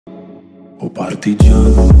O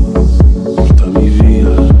partigiano, porta-me via.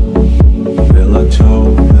 Bella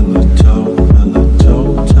ciao, bella ciao, bella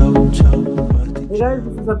ciao, ciao, ciao. Hey guys,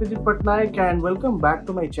 this is Satyajit Pattnaik and welcome back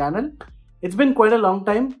to my channel. It's been quite a long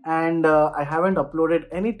time and I haven't uploaded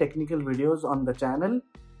any technical videos on the channel.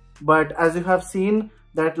 But as you have seen,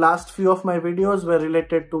 that last few of my videos were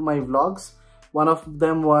related to my vlogs. One of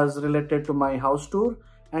them was related to my house tour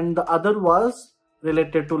and the other was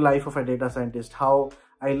related to life of a data scientist, how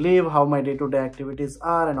I live, how my day-to-day activities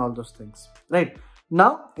are and all those things. Right.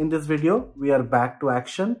 Now, in this video, we are back to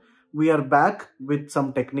action. We are back with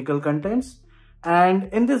some technical contents.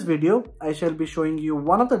 And in this video, I shall be showing you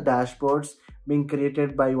one of the dashboards being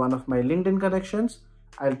created by one of my LinkedIn connections.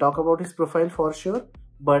 I'll talk about his profile for sure.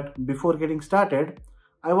 But before getting started,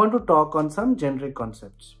 I want to talk on some generic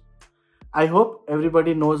concepts. I hope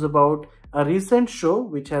everybody knows about a recent show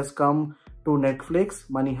which has come to Netflix,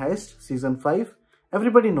 Money Heist, season 5.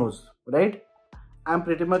 Everybody knows, right? I'm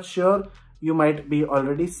pretty much sure you might be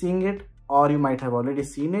already seeing it or you might have already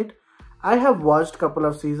seen it. I have watched a couple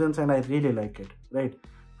of seasons and I really like it, right?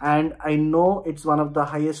 And I know it's one of the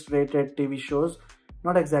highest rated TV shows,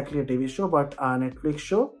 not exactly a TV show, but a Netflix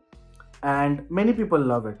show. And many people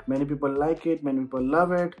love it. Many people like it. Many people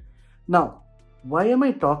love it. Now, why am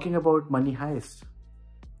I talking about Money Heist?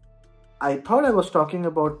 I thought I was talking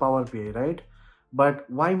about Power BI, right? But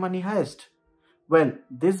why Money Heist? Well,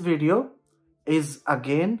 this video is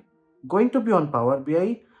again going to be on Power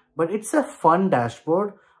BI, but it's a fun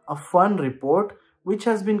dashboard, a fun report, which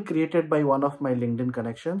has been created by one of my LinkedIn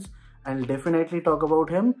connections. I'll definitely talk about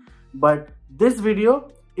him. But this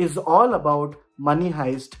video is all about Money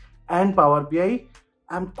Heist and Power BI.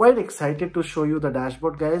 I'm quite excited to show you the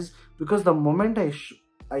dashboard, guys, because the moment I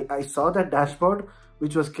saw that dashboard,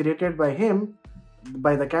 which was created by him,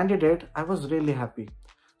 by the candidate, I was really happy.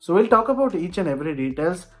 So we'll talk about each and every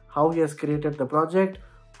details, how he has created the project,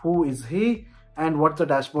 who is he, and what the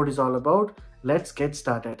dashboard is all about. Let's get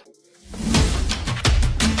started.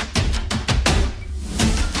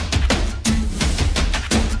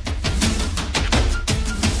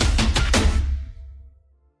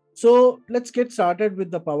 So let's get started with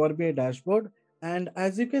the Power BI dashboard. And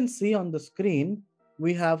as you can see on the screen,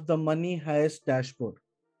 we have the Money Heist dashboard.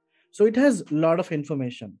 So it has a lot of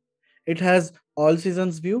information. It has all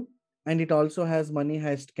seasons view and it also has Money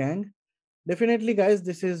Heist Gang. Definitely, guys,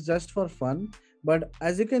 this is just for fun. But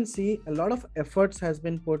as you can see, a lot of efforts has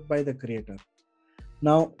been put by the creator.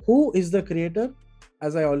 Now, who is the creator?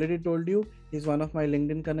 As I already told you, he's one of my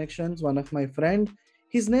LinkedIn connections, one of my friend.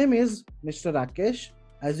 His name is Mr. Rakesh.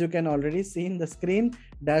 As you can already see in the screen,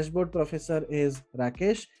 dashboard professor is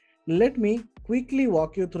Rakesh. Let me quickly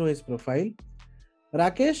walk you through his profile.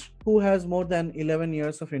 Rakesh, who has more than 11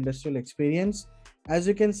 years of industrial experience, as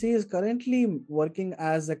you can see, is currently working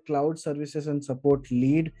as a cloud services and support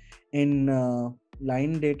lead in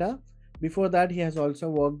Line Data. Before that, he has also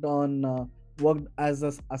worked as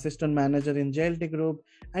an assistant manager in JLT Group,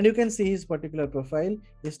 and you can see his particular profile.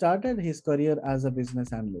 He started his career as a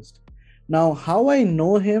business analyst. Now, how I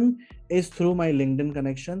know him is through my LinkedIn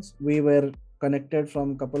connections. We were connected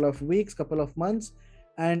from couple of weeks, couple of months,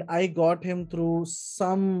 and I got him through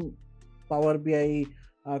some Power BI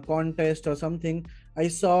contest or something. I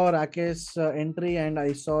saw Rakesh's entry and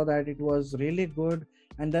I saw that it was really good.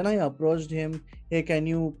 And then I approached him, hey, can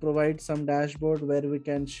you provide some dashboard where we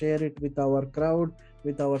can share it with our crowd,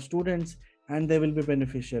 with our students, and they will be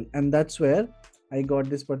beneficial. And that's where I got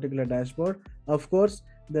this particular dashboard. Of course,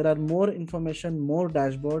 there are more information, more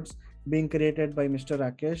dashboards being created by Mr.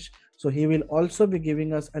 Rakesh. So he will also be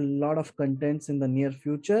giving us a lot of contents in the near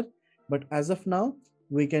future. But as of now,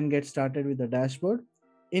 we can get started with the dashboard.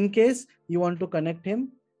 In case you want to connect him,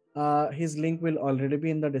 his link will already be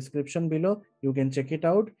in the description below. You can check it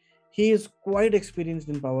out. He is quite experienced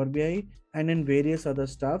in Power BI and in various other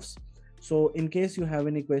stuffs. So in case you have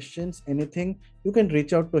any questions, anything, you can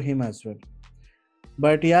reach out to him as well.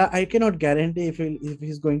 But yeah, I cannot guarantee if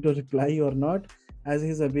he's going to reply or not, as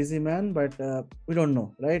he's a busy man, but we don't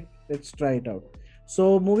know, right? Let's try it out.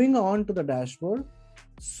 So moving on to the dashboard.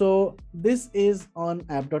 So this is on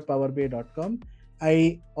app.powerbi.com.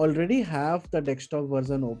 I already have the desktop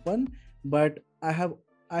version open, but I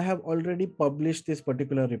have already published this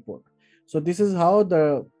particular report. So this is how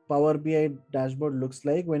the Power BI dashboard looks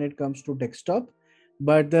like when it comes to desktop,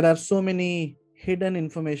 but there are so many hidden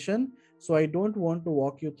information. So I don't want to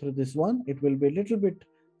walk you through this one. It will be a little bit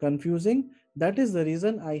confusing. That is the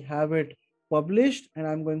reason I have it published and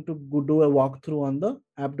I'm going to do a walkthrough on the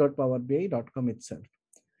app.powerbi.com itself.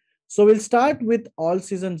 So we'll start with all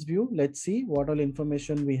seasons view. Let's see what all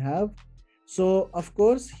information we have. So of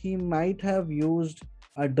course, he might have used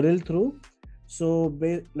a drill through So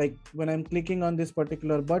like when I'm clicking on this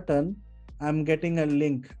particular button, I'm getting a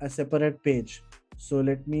link, a separate page. So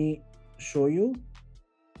let me show you.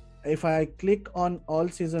 If I click on all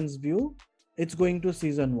seasons view, it's going to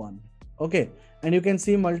season 1. Okay, and you can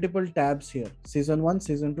see multiple tabs here: season 1,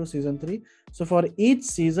 season 2, season 3. So for each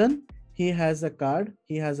season he has a card,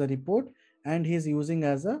 he has a report, and he's using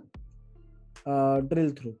as a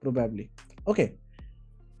drill through probably. Okay,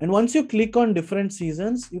 and once you click on different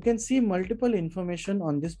seasons, you can see multiple information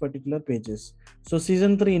on this particular pages. So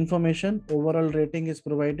season 3 information, overall rating is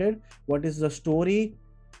provided, what is the story,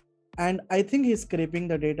 and I think he's scraping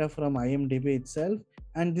the data from IMDb itself.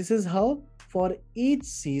 And this is how for each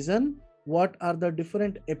season, what are the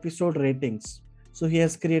different episode ratings. So he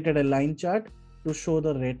has created a line chart to show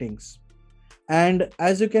the ratings. And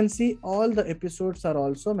as you can see, all the episodes are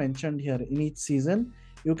also mentioned here in each season.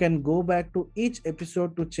 You can go back to each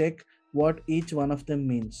episode to check what each one of them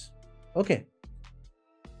means. Okay.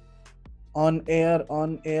 On air,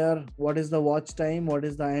 what is the watch time, what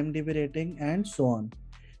is the IMDb rating, and so on.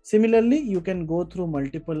 Similarly, you can go through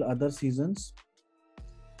multiple other seasons.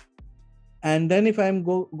 And then if I'm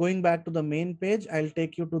going back to the main page, I'll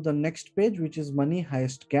take you to the next page, which is Money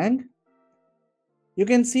Heist Gang. You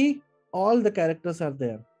can see all the characters are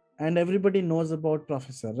there, and everybody knows about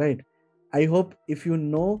Professor, right? I hope if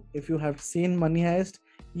you have seen Money Heist,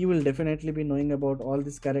 you will definitely be knowing about all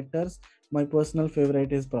these characters. My personal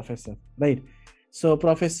favorite is Professor, right? So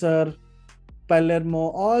Professor, Palermo,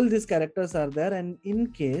 all these characters are there, and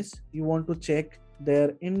in case you want to check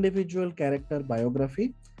their individual character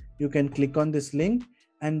biography, you can click on this link,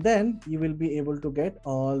 and then you will be able to get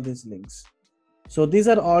all these links. So these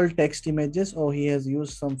are all text images. Oh, he has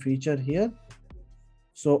used some feature here.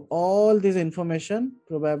 So all this information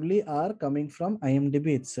probably are coming from IMDb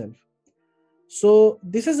itself. So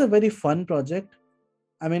this is a very fun project.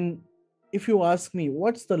 I mean, if you ask me,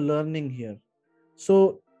 what's the learning here?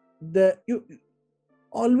 So you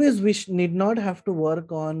always need not have to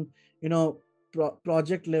work on,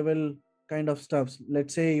 project level kind of stuff.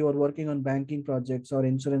 Let's say you are working on banking projects or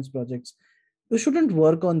insurance projects. You shouldn't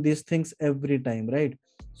work on these things every time, right?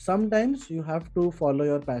 Sometimes you have to follow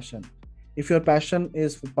your passion. If your passion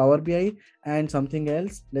is for Power BI and something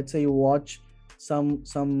else, let's say you watch some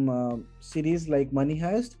series like Money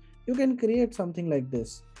Heist, you can create something like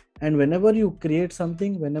this. And whenever you create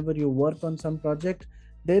something, whenever you work on some project,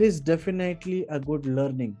 there is definitely a good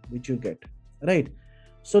learning which you get, right?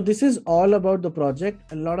 So this is all about the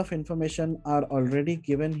project. A lot of information are already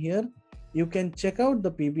given here. You can check out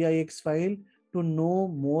the PBIX file to know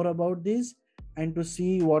more about this and to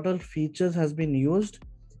see what all features has been used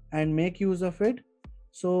and make use of it.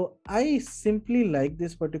 So I simply like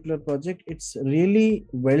this particular project. It's really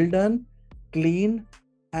well done, clean,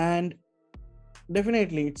 and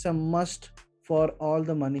definitely it's a must for all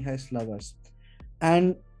the Money Heist lovers.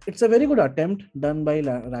 And it's a very good attempt done by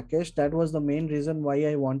Rakesh. That was the main reason why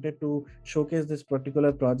I wanted to showcase this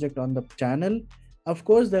particular project on the channel. Of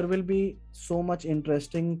course, there will be so much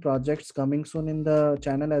interesting projects coming soon in the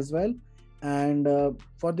channel as well. And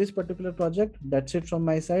for this particular project, that's it from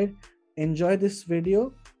my side. Enjoy this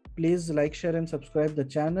video. Please like, share, and subscribe the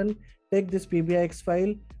channel. Take this PBIX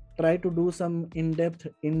file, try to do some in-depth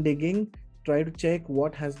digging, try to check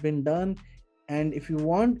what has been done. And if you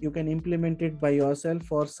want, you can implement it by yourself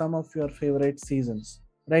for some of your favorite seasons,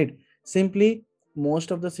 right? Simply,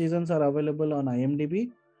 most of the seasons are available on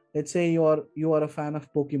IMDb. Let's say you are a fan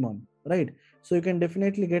of Pokemon, right? So you can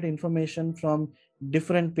definitely get information from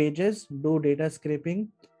different pages. Do data scraping.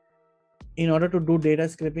 In order to do data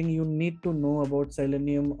scraping, you need to know about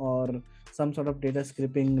Selenium or some sort of data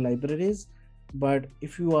scraping libraries. But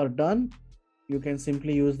if you are done, you can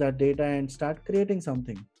simply use that data and start creating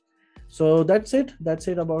something. So that's it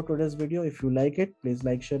about today's video. If you like it, please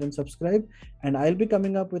like, share, and subscribe. And I'll be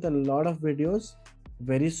coming up with a lot of videos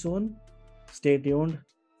very soon. Stay tuned.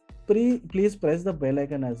 Please press the bell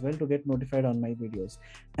icon as well to get notified on my videos.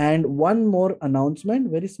 And one more announcement,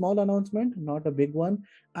 very small announcement, not a big one.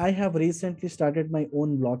 I have recently started my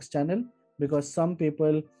own vlogs channel because some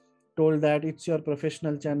people told that it's your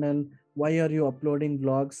professional channel, why are you uploading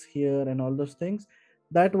vlogs here and all those things.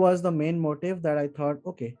 That was the main motive that I thought,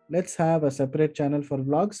 okay, let's have a separate channel for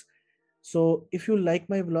vlogs. So if you like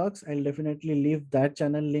my vlogs, I'll definitely leave that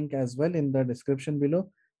channel link as well in the description below.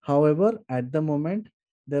 However, at the moment,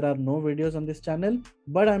 there are no videos on this channel,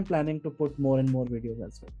 but I'm planning to put more and more videos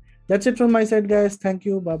as well. That's it from my side, guys. Thank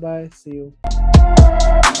you. Bye bye. See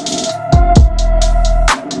you.